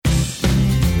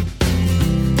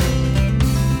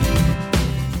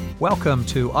Welcome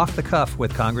to Off the Cuff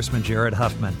with Congressman Jared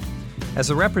Huffman.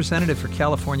 As a representative for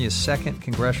California's 2nd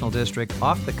Congressional District,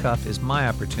 Off the Cuff is my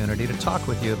opportunity to talk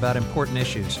with you about important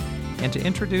issues and to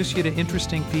introduce you to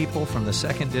interesting people from the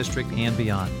 2nd District and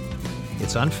beyond.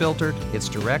 It's unfiltered, it's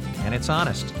direct, and it's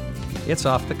honest. It's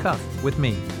Off the Cuff with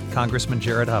me, Congressman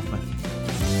Jared Huffman.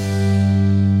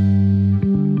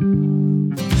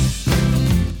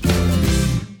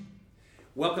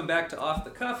 Welcome back to Off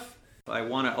the Cuff. I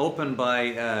want to open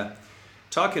by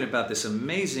talking about this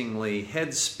amazingly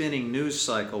head-spinning news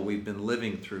cycle we've been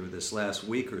living through this last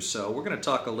week or so. We're going to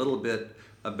talk a little bit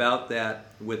about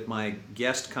that with my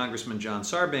guest, Congressman John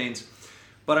Sarbanes.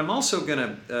 But I'm also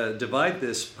going to divide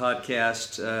this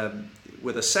podcast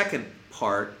with a second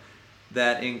part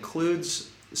that includes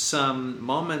some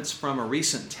moments from a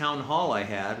recent town hall I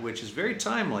had, which is very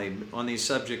timely on these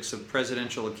subjects of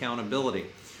presidential accountability.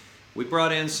 We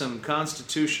brought in some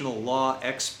constitutional law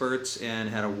experts and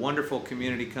had a wonderful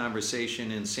community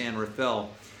conversation in San Rafael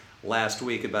last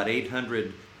week. About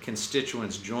 800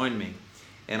 constituents joined me.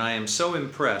 And I am so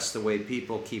impressed the way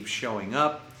people keep showing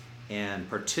up and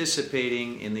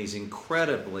participating in these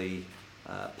incredibly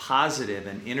positive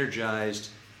and energized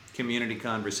community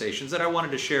conversations that I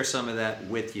wanted to share some of that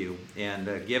with you.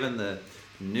 And given the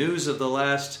news of the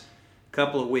last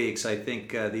couple of weeks, I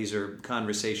think these are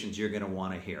conversations you're going to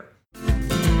want to hear.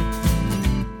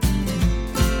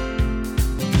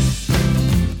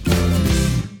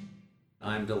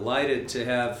 I'm delighted to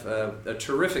have a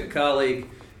terrific colleague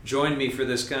join me for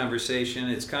this conversation.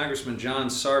 It's Congressman John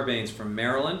Sarbanes from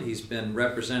Maryland. He's been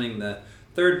representing the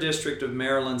 3rd District of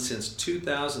Maryland since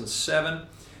 2007,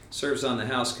 serves on the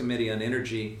House Committee on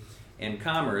Energy and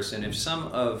Commerce. And if some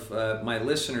of my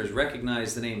listeners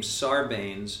recognize the name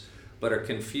Sarbanes but are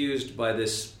confused by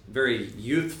this very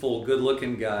youthful,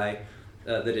 good-looking guy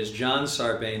that is John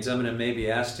Sarbanes, I'm going to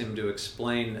maybe ask him to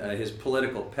explain his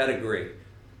political pedigree,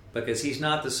 because he's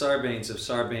not the Sarbanes of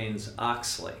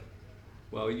Sarbanes-Oxley.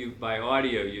 Well, by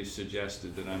audio you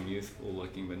suggested that I'm youthful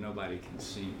looking, but nobody can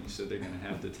see me, so they're going to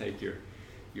have to take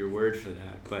your word for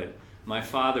that. But my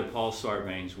father, Paul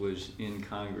Sarbanes, was in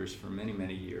Congress for many,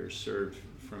 many years, served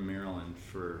from Maryland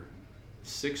for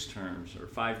 6 terms or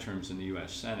 5 terms in the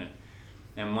U.S. Senate.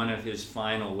 And one of his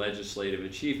final legislative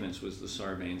achievements was the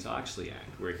Sarbanes-Oxley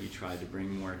Act, where he tried to bring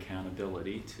more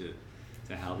accountability to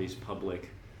how these publicly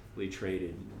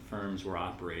traded firms were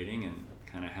operating and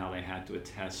kind of how they had to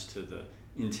attest to the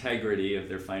integrity of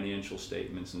their financial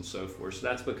statements and so forth. So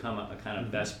that's become a kind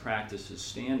of best practices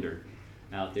standard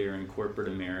out there in corporate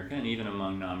America and even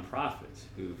among nonprofits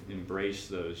who've embraced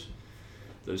those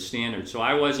standards. So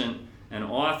I wasn't an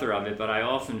author of it, but I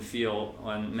often feel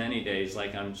on many days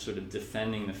like I'm sort of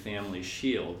defending the family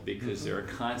shield, because there are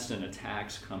constant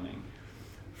attacks coming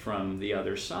from the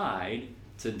other side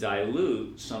to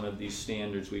dilute some of these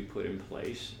standards we put in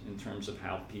place in terms of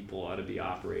how people ought to be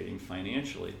operating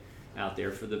financially out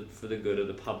there for the good of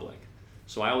the public.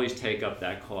 So I always take up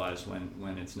that cause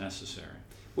when it's necessary.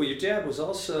 Well, your dad was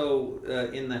also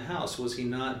in the House, was he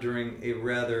not, during a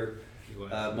rather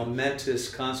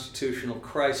momentous constitutional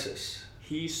crisis?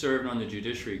 He served on the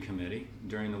Judiciary Committee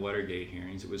during the Watergate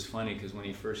hearings. It was funny because when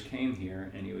he first came here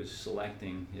and he was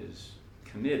selecting his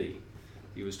committee,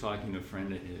 he was talking to a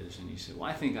friend of his, and he said, well,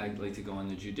 I think I'd like to go on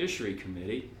the Judiciary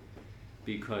Committee,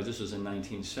 because this was in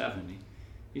 1970.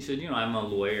 He said, I'm a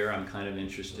lawyer, I'm kind of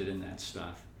interested in that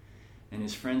stuff. And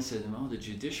his friend said to him, oh, the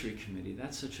Judiciary Committee,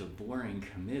 that's such a boring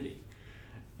committee.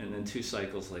 And then 2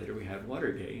 cycles later, we had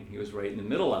Watergate, and he was right in the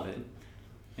middle of it.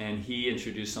 And he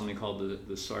introduced something called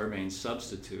the Sarbanes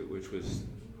substitute, which was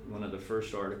one of the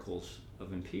first articles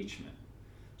of impeachment.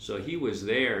 So he was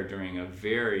there during a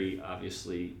very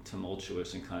obviously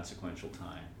tumultuous and consequential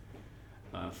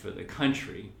time for the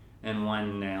country, and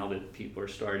one now that people are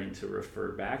starting to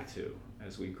refer back to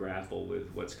as we grapple with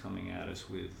what's coming at us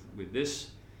with this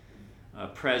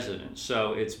president.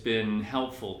 So it's been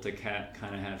helpful to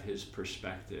kind of have his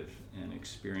perspective and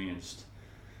experienced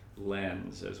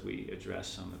lens as we address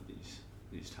some of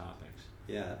these topics.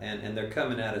 Yeah, and they're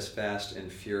coming at us fast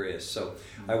and furious. So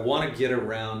I want to get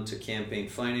around to campaign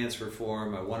finance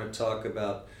reform. I want to talk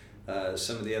about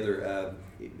some of the other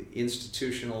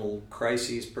institutional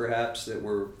crises perhaps that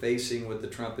we're facing with the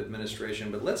Trump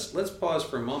administration. But let's pause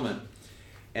for a moment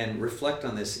and reflect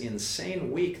on this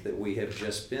insane week that we have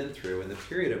just been through. In the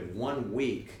period of 1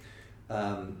 week,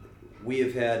 we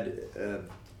have had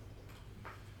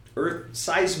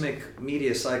seismic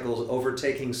media cycles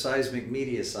overtaking seismic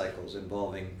media cycles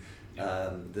involving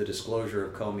the disclosure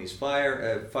of Comey's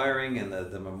firing and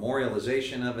the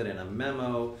memorialization of it in a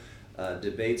memo,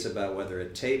 debates about whether a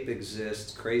tape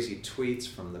exists, crazy tweets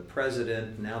from the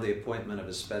president, now the appointment of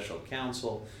a special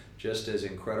counsel, just as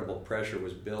incredible pressure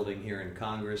was building here in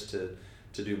Congress to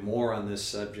do more on this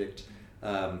subject.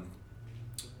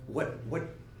 What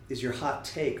is your hot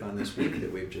take on this week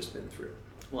that we've just been through?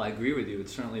 Well, I agree with you.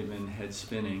 It's certainly been head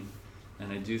spinning,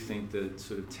 and I do think the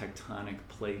sort of tectonic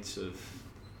plates of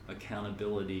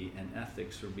accountability and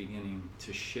ethics are beginning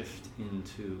to shift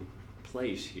into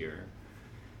place here.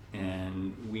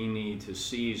 And we need to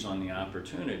seize on the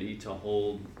opportunity to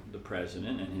hold the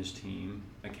president and his team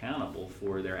accountable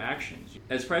for their actions.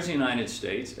 As President of the United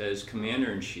States, as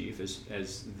Commander-in-Chief,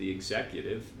 as the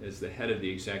executive, as the head of the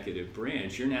executive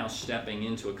branch, you're now stepping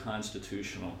into a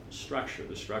constitutional structure,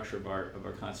 the structure of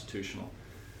our constitutional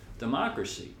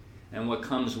democracy. And what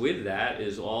comes with that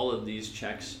is all of these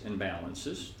checks and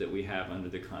balances that we have under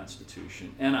the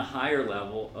Constitution and a higher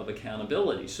level of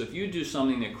accountability. So if you do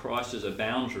something that crosses a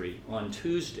boundary on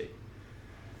Tuesday,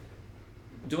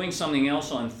 doing something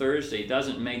else on Thursday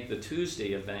doesn't make the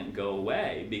Tuesday event go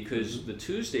away, because the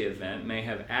Tuesday event may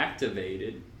have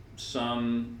activated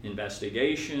some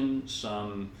investigation,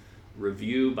 some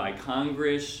review by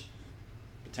Congress,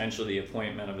 potentially the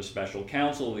appointment of a special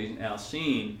counsel we've now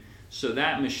seen. So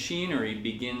that machinery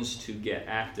begins to get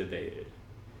activated.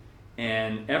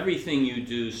 And everything you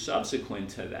do subsequent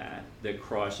to that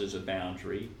crosses a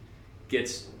boundary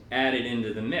gets added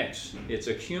into the mix. It's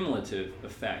a cumulative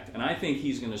effect. And I think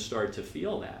he's going to start to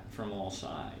feel that from all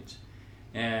sides.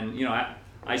 And, you know,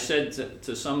 I said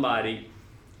to somebody,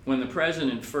 when the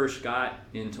president first got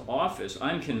into office,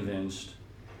 I'm convinced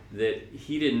that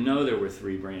he didn't know there were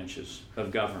three branches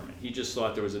of government. He just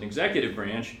thought there was an executive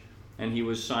branch, and he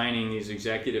was signing these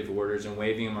executive orders and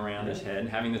waving them around his head and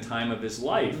having the time of his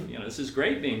life. You know, this is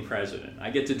great being president.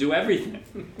 I get to do everything.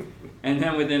 And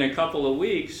then within a couple of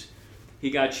weeks,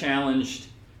 he got challenged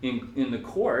in the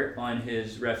court on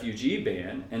his refugee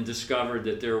ban and discovered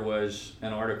that there was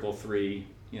an Article III,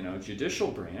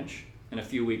 judicial branch. And a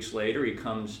few weeks later, he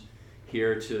comes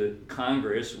here to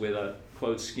Congress with a,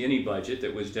 quote, skinny budget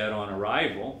that was dead on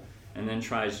arrival, and then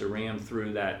tries to ram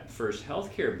through that first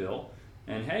health care bill.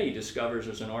 And hey, he discovers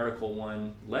there's an Article I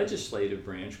legislative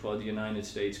branch called the United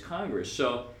States Congress.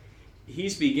 So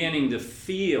he's beginning to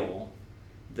feel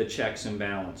the checks and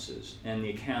balances and the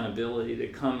accountability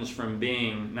that comes from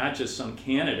being not just some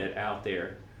candidate out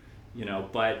there,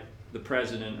 but the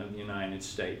President of the United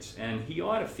States. And he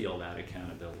ought to feel that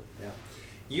accountability. Yeah.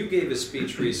 You gave a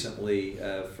speech recently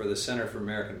for the Center for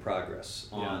American Progress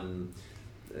on...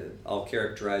 I'll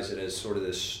characterize it as sort of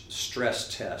this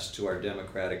stress test to our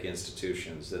democratic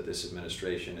institutions that this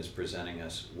administration is presenting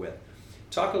us with.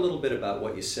 Talk a little bit about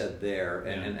what you said there,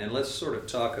 and let's sort of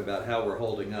talk about how we're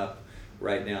holding up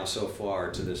right now so far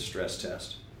to this stress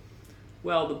test.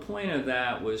 Well, the point of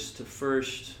that was to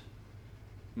first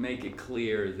make it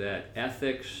clear that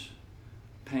ethics,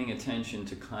 paying attention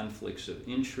to conflicts of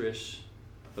interest,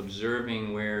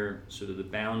 observing where sort of the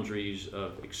boundaries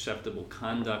of acceptable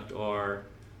conduct are,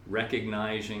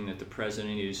 recognizing that the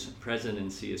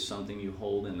presidency is something you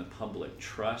hold in the public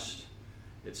trust.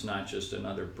 It's not just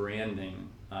another branding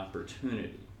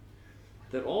opportunity.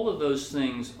 That all of those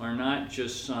things are not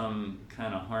just some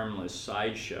kind of harmless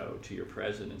sideshow to your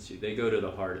presidency. They go to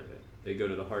the heart of it. They go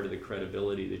to the heart of the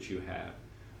credibility that you have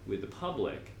with the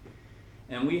public.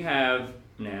 And we have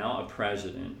now a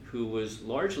president who was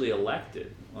largely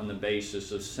elected on the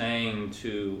basis of saying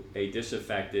to a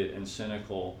disaffected and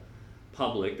cynical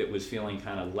public that was feeling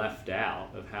kind of left out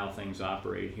of how things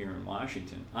operate here in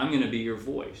Washington, I'm going to be your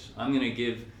voice. I'm going to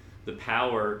give the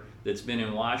power that's been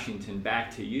in Washington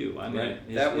back to you.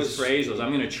 His phrase was, I'm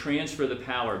going to transfer the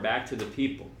power back to the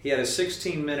people. He had a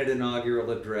 16-minute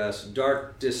inaugural address,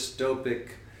 dark, dystopic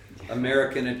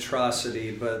American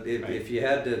atrocity, but if you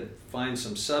had to find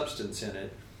some substance in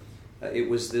it, it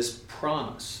was this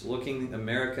promise, looking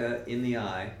America in the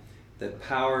eye, that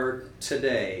power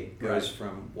today goes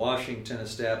from Washington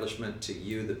establishment to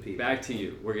you, the people. Back to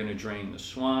you. We're going to drain the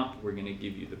swamp. We're going to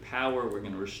give you the power. We're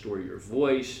going to restore your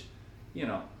voice.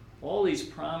 All these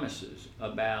promises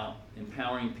about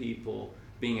empowering people,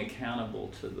 being accountable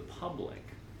to the public.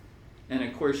 And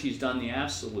of course, he's done the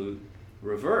absolute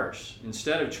reverse.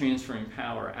 Instead of transferring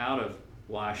power out of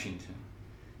Washington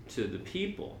to the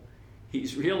people,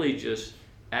 he's really just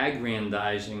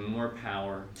aggrandizing more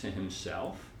power to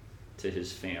himself, to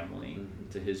his family,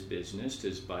 to his business, to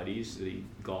his buddies that he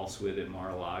golfs with at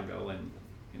Mar-a-Lago, and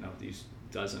these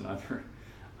dozen other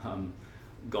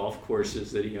golf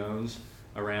courses that he owns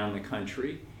around the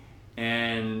country,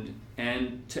 and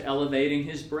to elevating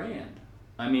his brand.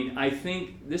 I mean, I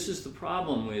think this is the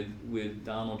problem with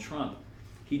Donald Trump.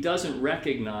 he doesn't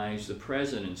recognize the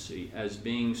presidency as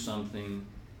being something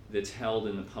that's held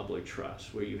in the public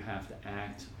trust, where you have to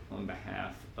act on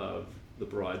behalf of the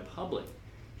broad public.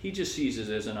 He just sees it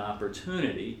as an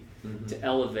opportunity to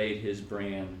elevate his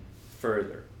brand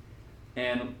further.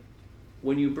 And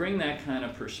when you bring that kind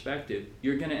of perspective,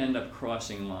 you're going to end up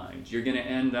crossing lines. You're going to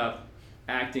end up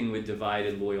acting with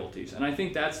divided loyalties. And I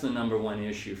think that's the number one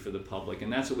issue for the public,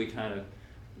 and that's what we kind of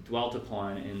dwelt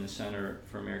upon in the Center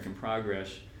for American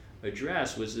Progress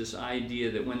address, was this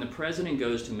idea that when the president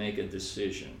goes to make a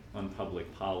decision on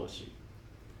public policy,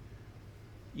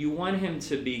 you want him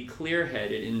to be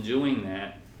clear-headed in doing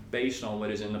that based on what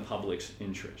is in the public's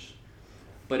interest.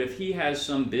 But if he has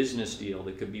some business deal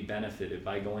that could be benefited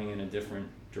by going in a different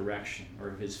direction, or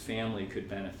if his family could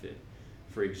benefit,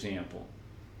 for example,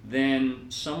 then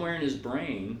somewhere in his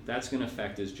brain, that's going to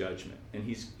affect his judgment, and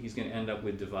he's going to end up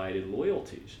with divided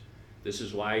loyalties. This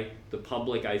is why the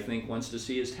public, I think, wants to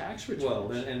see his tax returns.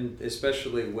 Well, and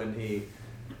especially when he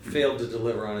failed to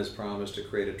deliver on his promise to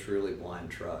create a truly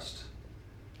blind trust.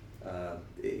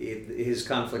 His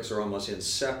conflicts are almost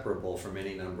inseparable from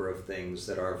any number of things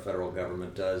that our federal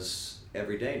government does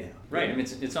every day now. Right, I mean,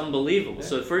 it's unbelievable. Yeah.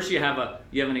 So first you have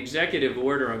an executive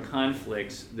order on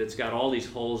conflicts that's got all these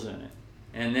holes in it.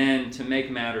 And then to make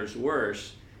matters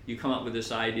worse, you come up with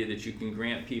this idea that you can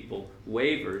grant people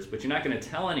waivers, but you're not going to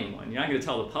tell anyone. You're not going to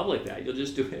tell the public that. You'll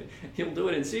just do it. You'll do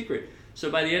it in secret.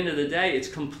 So by the end of the day, it's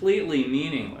completely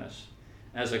meaningless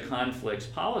as a conflicts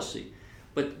policy.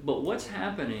 But what's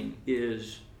happening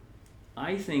is,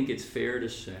 I think it's fair to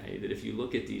say that if you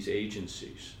look at these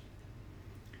agencies,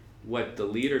 what the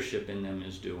leadership in them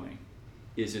is doing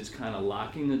is it's kind of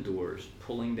locking the doors,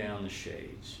 pulling down the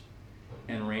shades,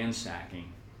 and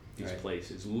ransacking these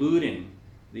places, looting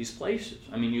these places.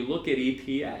 I mean, you look at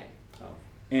EPA.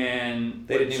 And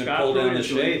they didn't even pull down the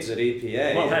shades at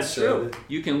EPA. Well, that's true.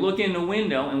 You can look in the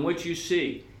window, and what you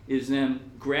see is them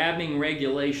grabbing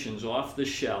regulations off the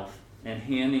shelf and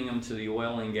handing them to the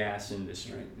oil and gas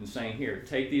industry and saying, here,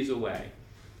 take these away.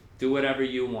 Do whatever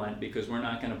you want, because we're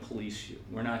not going to police you.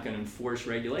 We're not going to enforce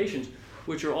regulations,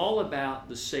 which are all about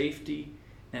the safety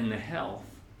and the health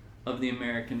of the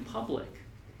American public.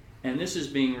 And this is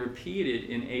being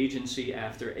repeated in agency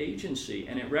after agency.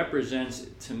 And it represents,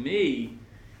 to me,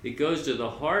 it goes to the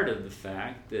heart of the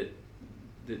fact that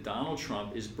Donald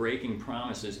Trump is breaking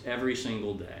promises every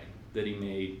single day that he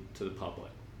made to the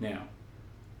public. Now,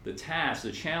 the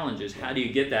challenge is, how do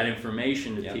you get that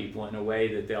information to people in a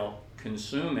way that they'll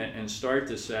consume it and start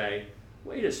to say,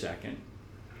 wait a second,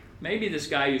 maybe this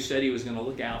guy who said he was going to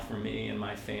look out for me and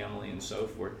my family and so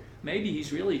forth, maybe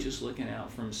he's really just looking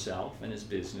out for himself and his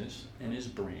business and his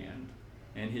brand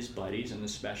and his buddies and the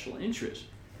special interests.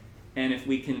 And if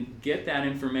we can get that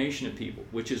information to people,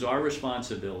 which is our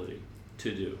responsibility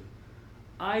to do,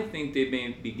 I think they may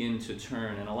begin to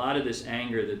turn, and a lot of this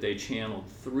anger that they channeled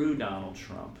through Donald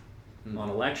Trump on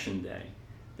Election Day,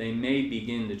 they may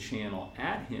begin to channel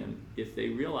at him if they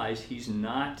realize he's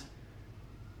not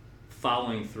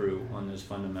following through on those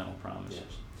fundamental promises.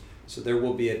 Yeah. So there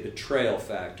will be a betrayal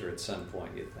factor at some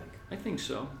point, you think? I think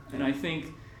so. And I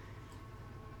think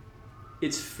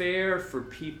it's fair for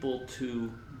people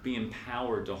to be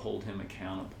empowered to hold him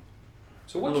accountable.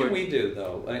 So what can we do,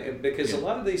 though? Because a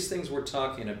lot of these things we're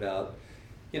talking about,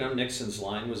 Nixon's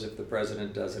line was, if the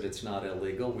president does it, it's not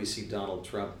illegal. We see Donald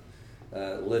Trump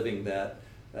living that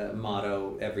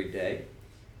motto every day,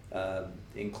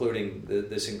 including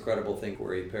this incredible thing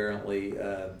where he apparently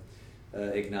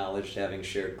acknowledged having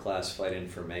shared classified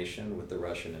information with the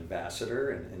Russian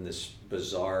ambassador in this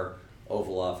bizarre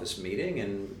Oval Office meeting,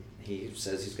 and he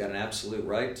says he's got an absolute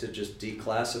right to just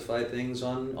declassify things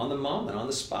on the moment, on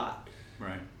the spot.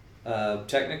 Right.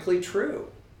 Technically true.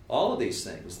 All of these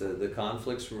things, the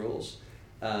conflicts rules.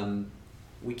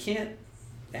 We can't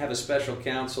have a special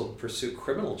counsel pursue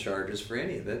criminal charges for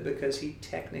any of it because he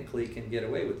technically can get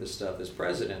away with this stuff as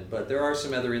president. But there are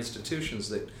some other institutions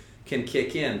that can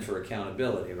kick in for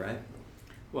accountability, right?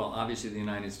 Well, obviously the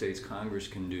United States Congress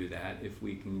can do that if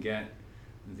we can get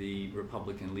the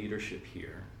Republican leadership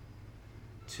here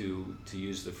to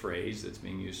use the phrase that's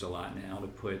being used a lot now, to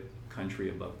put country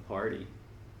above party,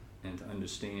 and to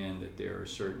understand that there are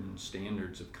certain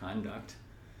standards of conduct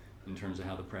in terms of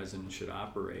how the president should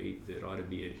operate that ought to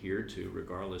be adhered to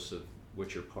regardless of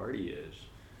what your party is,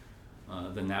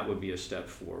 then that would be a step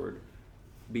forward.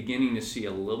 Beginning to see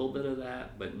a little bit of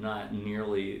that, but not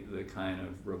nearly the kind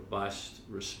of robust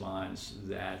response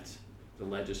that the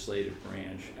legislative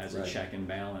branch, as a check and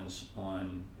balance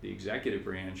on the executive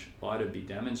branch, ought to be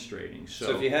demonstrating.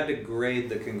 So if you had to grade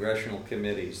the congressional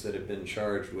committees that have been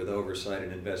charged with oversight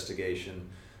and investigation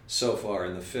so far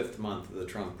in the 5th month of the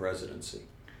Trump presidency?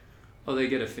 Oh, they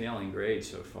get a failing grade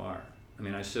so far. I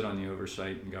mean, I sit on the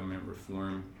Oversight and Government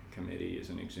Reform Committee as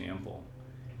an example.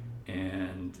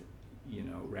 And,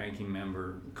 Ranking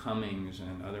Member Cummings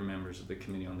and other members of the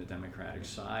committee on the Democratic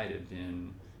side have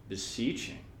been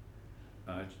beseeching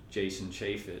Jason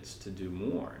Chaffetz to do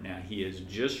more. Now, he has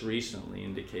just recently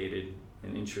indicated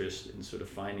an interest in sort of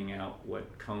finding out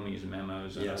what Comey's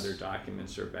memos and other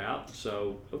documents are about.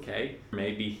 So, okay,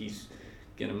 maybe he's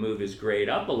going to move his grade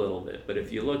up a little bit. But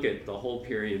if you look at the whole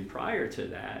period prior to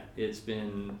that, it's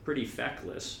been pretty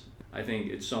feckless. I think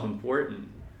it's so important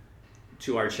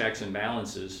to our checks and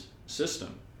balances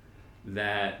system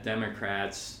that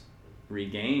Democrats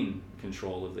regain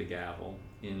control of the gavel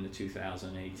in the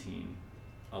 2018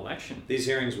 election. These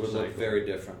hearings would look very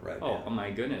different right now. Oh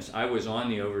my goodness. I was on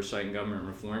the Oversight and Government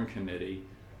Reform Committee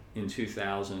in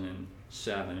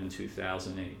 2007 and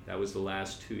 2008. That was the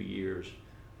last 2 years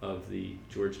of the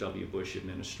George W. Bush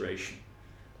administration.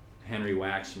 Henry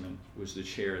Waxman was the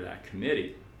chair of that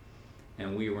committee,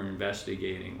 and we were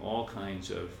investigating all kinds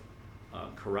of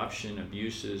corruption,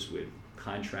 abuses with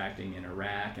contracting in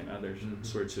Iraq and other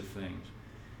sorts of things.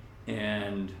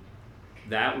 And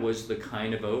that was the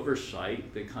kind of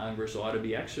oversight that Congress ought to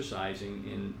be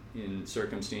exercising in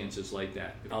circumstances like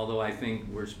that. Although I think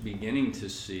we're beginning to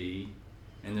see,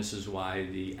 and this is why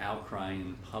the outcry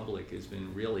in public has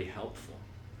been really helpful,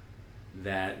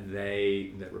 that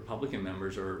Republican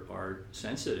members are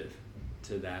sensitive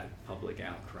to that public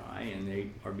outcry, and they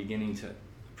are beginning to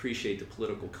appreciate the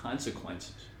political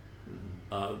consequences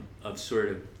of sort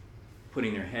of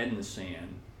putting their head in the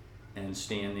sand and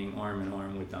standing arm in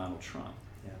arm with Donald Trump.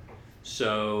 Yeah.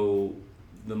 So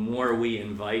the more we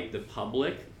invite the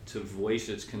public to voice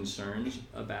its concerns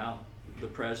about the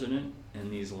president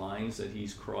and these lines that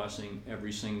he's crossing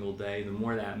every single day, the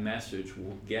more that message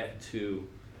will get to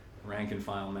rank and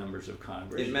file members of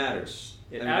Congress. It matters.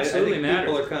 Absolutely I think matters.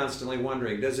 People are constantly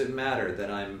wondering, does it matter that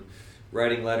I'm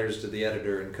writing letters to the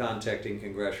editor and contacting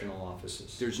congressional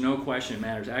offices? There's no question it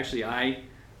matters. Actually, I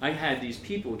had these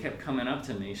people who kept coming up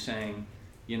to me saying,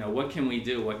 what can we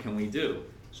do? What can we do?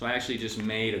 So I actually just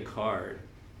made a card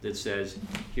that says,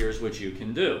 here's what you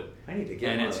can do. I need to get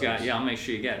and one it's of got, those. I'll make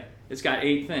sure you get it. It's got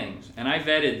 8 things. And I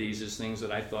vetted these as things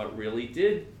that I thought really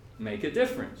did make a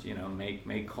difference.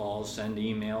 Make calls, send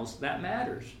emails. That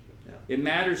matters. Yeah. It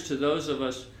matters to those of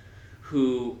us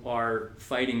who are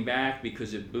fighting back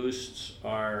because it boosts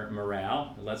our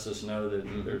morale. It lets us know that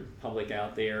the public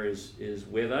out there is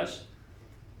with us.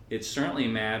 It certainly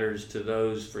matters to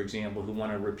those, for example, who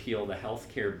want to repeal the health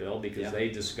care bill because they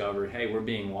discovered, hey, we're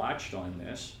being watched on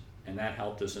this, and that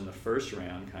helped us in the first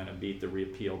round kind of beat the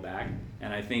repeal back.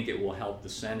 And I think it will help the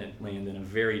Senate land in a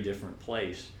very different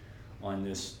place on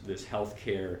this health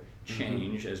care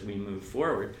change as we move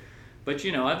forward. But,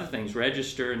 other things,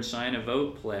 register and sign a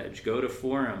vote pledge, go to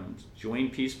forums,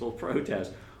 join peaceful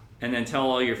protests, and then tell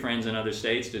all your friends in other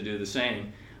states to do the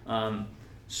same.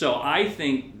 So I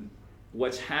think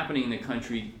what's happening in the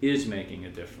country is making a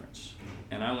difference.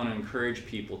 And I want to encourage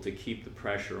people to keep the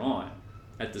pressure on.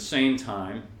 At the same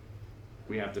time,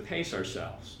 we have to pace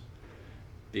ourselves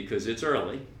because it's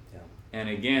early. Yeah. And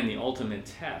again, the ultimate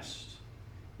test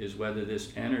is whether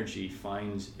this energy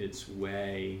finds its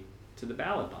way to the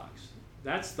ballot box.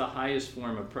 That's the highest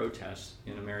form of protest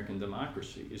in American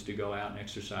democracy, is to go out and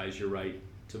exercise your right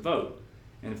to vote.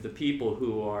 And if the people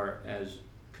who are as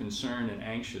concerned and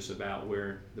anxious about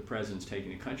where the president's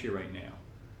taking the country right now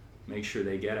make sure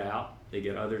they get out, they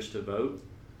get others to vote,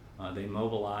 they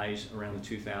mobilize around the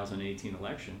 2018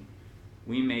 election,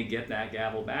 we may get that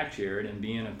gavel back, Jared, and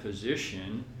be in a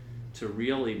position to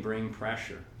really bring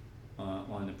pressure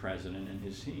on the president and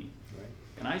his team.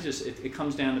 Right. And it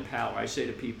comes down to power. I say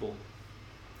to people,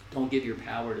 don't give your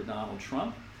power to Donald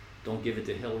Trump. Don't give it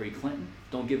to Hillary Clinton.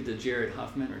 Don't give it to Jared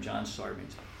Huffman or John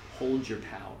Sarbanes. Hold your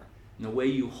power. And the way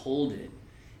you hold it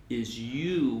is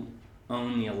you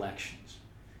own the elections.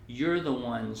 You're the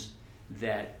ones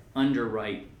that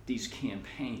underwrite these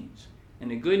campaigns. And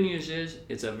the good news is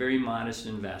it's a very modest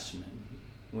investment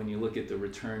when you look at the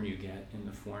return you get in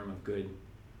the form of good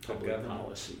public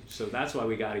policy. So that's why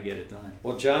we got to get it done.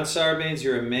 Well, John Sarbanes,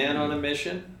 you're a man on a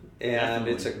mission. And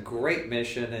Definitely. It's a great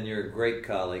mission, and you're a great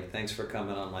colleague. Thanks for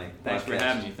coming on my podcast. Thanks for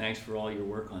having me. Thanks for all your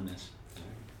work on this.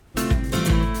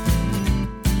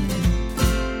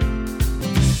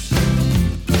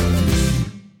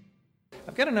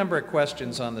 I've got a number of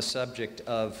questions on the subject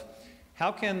of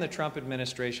How can the Trump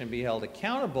administration be held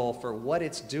accountable for what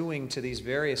it's doing to these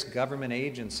various government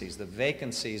agencies, the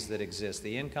vacancies that exist,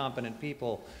 the incompetent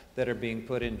people that are being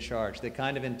put in charge, the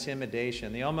kind of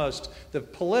intimidation, the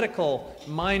political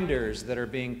minders that are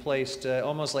being placed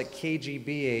almost like KGB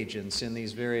agents in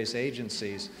these various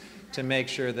agencies to make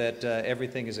sure that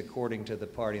everything is according to the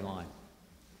party line?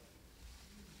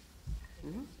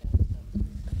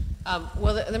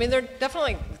 Well, I mean, there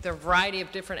are a variety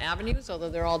of different avenues, although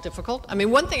they're all difficult. I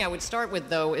mean, one thing I would start with,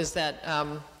 though, is that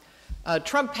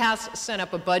Trump sent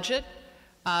up a budget,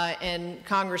 and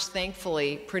Congress,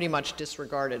 thankfully, pretty much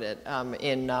disregarded it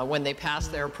when they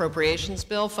passed their appropriations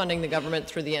bill, funding the government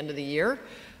through the end of the year.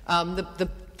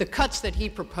 The cuts that he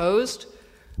proposed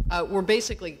were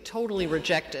basically totally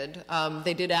rejected.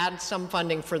 They did add some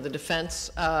funding for the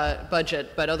defense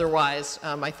budget, but otherwise,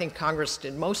 I think Congress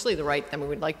did mostly the right thing. I mean,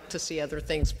 we'd like to see other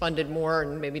things funded more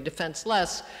and maybe defense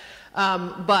less.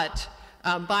 But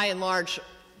by and large,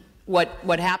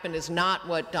 what happened is not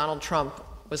what Donald Trump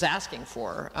was asking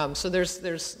for. So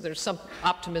there's some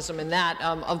optimism in that.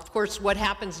 Of course, what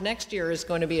happens next year is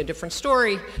going to be a different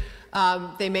story.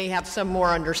 They may have some more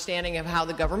understanding of how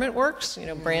the government works,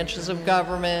 branches of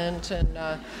government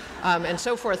and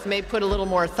so forth, may put a little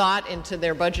more thought into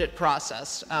their budget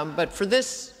process. But for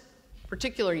this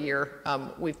particular year,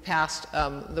 we've passed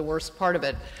the worst part of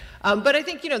it. But I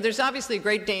think, there's obviously a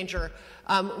great danger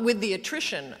with the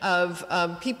attrition of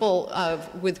people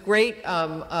with great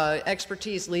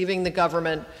expertise leaving the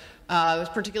government,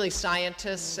 particularly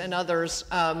scientists and others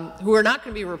who are not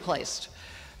going to be replaced.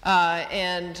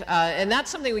 And that's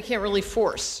something we can't really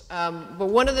force. But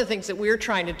one of the things that we're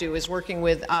trying to do is working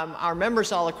with our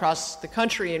members all across the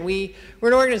country, and we're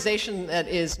an organization that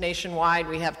is nationwide.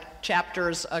 We have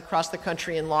chapters across the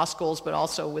country in law schools, but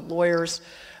also with lawyers.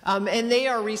 And they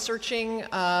are researching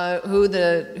who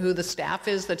the staff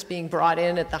is that's being brought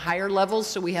in at the higher levels,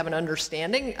 so we have an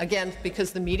understanding. Again,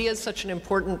 because the media is such an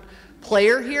important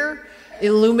player here,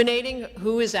 illuminating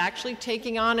who is actually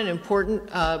taking on an important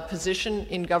position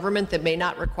in government that may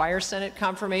not require Senate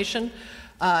confirmation,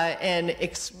 and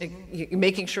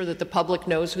making sure that the public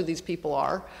knows who these people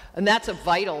are. And that's a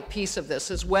vital piece of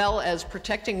this, as well as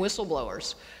protecting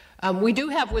whistleblowers. We do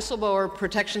have whistleblower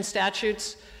protection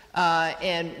statutes,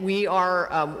 and we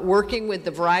are working with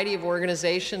the variety of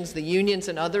organizations, the unions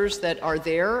and others that are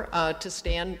there to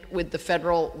stand with the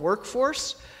federal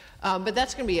workforce. But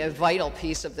that's going to be a vital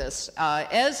piece of this,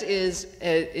 as is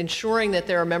ensuring that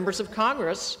there are members of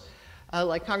Congress,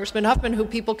 like Congressman Huffman, who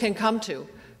people can come to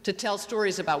tell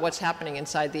stories about what's happening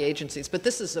inside the agencies. But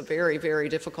this is a very, very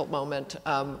difficult moment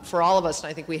for all of us, and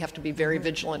I think we have to be very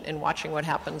vigilant in watching what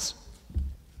happens.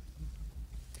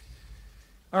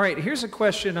 All right, here's a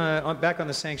question back on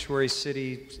the sanctuary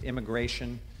city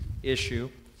immigration issue.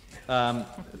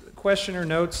 Questioner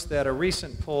notes that a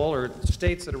recent poll, or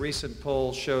states that a recent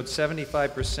poll showed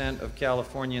 75% of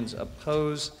Californians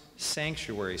oppose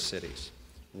sanctuary cities.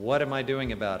 What am I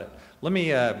doing about it?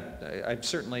 I'm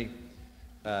certainly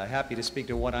happy to speak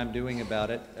to what I'm doing about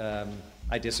it.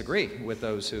 I disagree with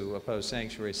those who oppose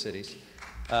sanctuary cities.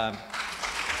 However,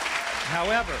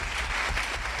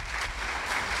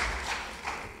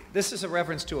 this is a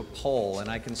reference to a poll, and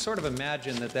I can sort of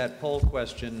imagine that poll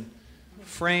question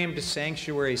framed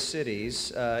sanctuary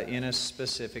cities in a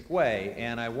specific way,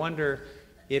 and I wonder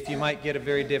if you might get a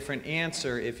very different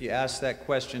answer if you asked that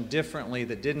question differently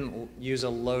that didn't use a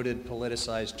loaded,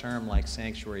 politicized term like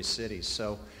sanctuary cities.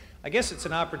 So I guess it's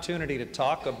an opportunity to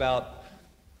talk about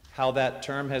how that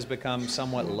term has become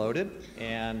somewhat loaded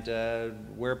and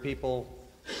where people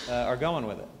are going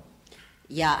with it.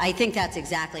 Yeah, I think that's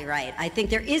exactly right. I think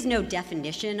there is no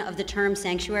definition of the term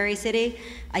sanctuary city.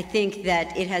 I think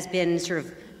that it has been sort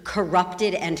of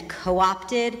corrupted and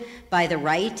co-opted by the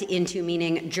right into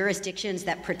meaning jurisdictions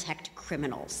that protect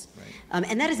criminals. Right.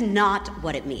 And that is not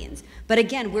what it means. But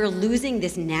again, we're losing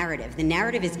this narrative. The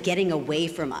narrative is getting away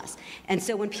from us. And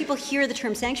so when people hear the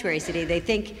term sanctuary city, they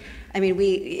think,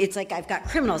 it's like I've got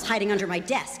criminals hiding under my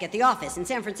desk at the office in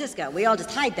San Francisco. We all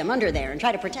just hide them under there and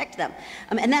try to protect them.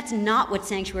 And that's not what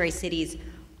sanctuary cities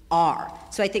are.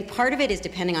 So I think part of it is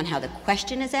depending on how the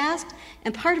question is asked,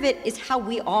 and part of it is how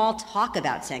we all talk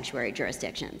about sanctuary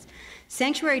jurisdictions.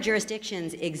 Sanctuary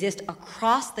jurisdictions exist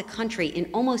across the country in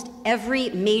almost every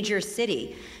major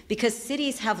city because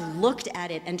cities have looked at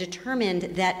it and determined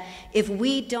that if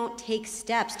we don't take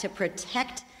steps to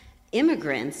protect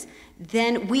immigrants,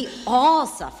 then we all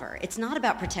suffer. It's not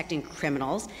about protecting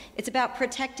criminals. It's about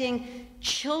protecting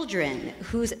children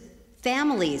whose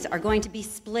families are going to be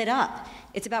split up.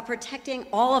 It's about protecting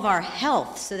all of our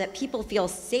health so that people feel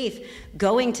safe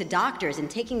going to doctors and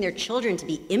taking their children to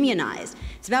be immunized.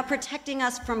 It's about protecting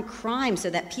us from crime so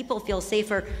that people feel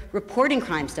safer reporting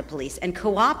crimes to police and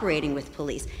cooperating with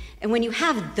police. And when you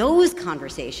have those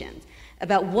conversations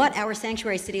about what our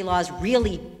sanctuary city laws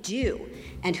really do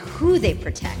and who they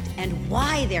protect and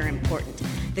why they're important,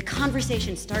 the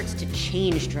conversation starts to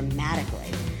change dramatically.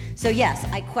 So yes,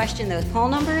 I question those poll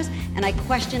numbers, and I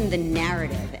question the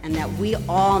narrative, and that we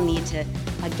all need to,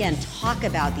 again, talk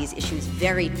about these issues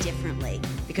very differently,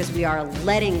 because we are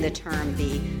letting the term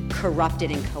be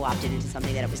corrupted and co-opted into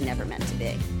something that it was never meant to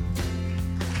be.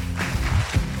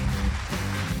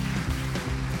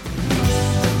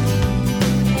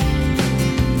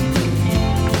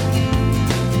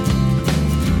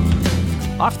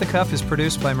 Off the Cuff is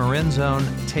produced by Marin's own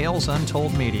Tales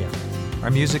Untold Media. Our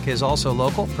music is also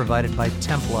local, provided by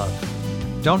Temp Love.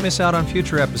 Don't miss out on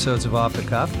future episodes of Off the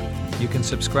Cuff. You can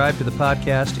subscribe to the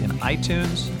podcast in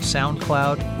iTunes,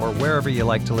 SoundCloud, or wherever you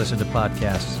like to listen to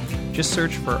podcasts. Just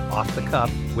search for Off the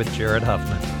Cuff with Jared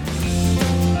Huffman.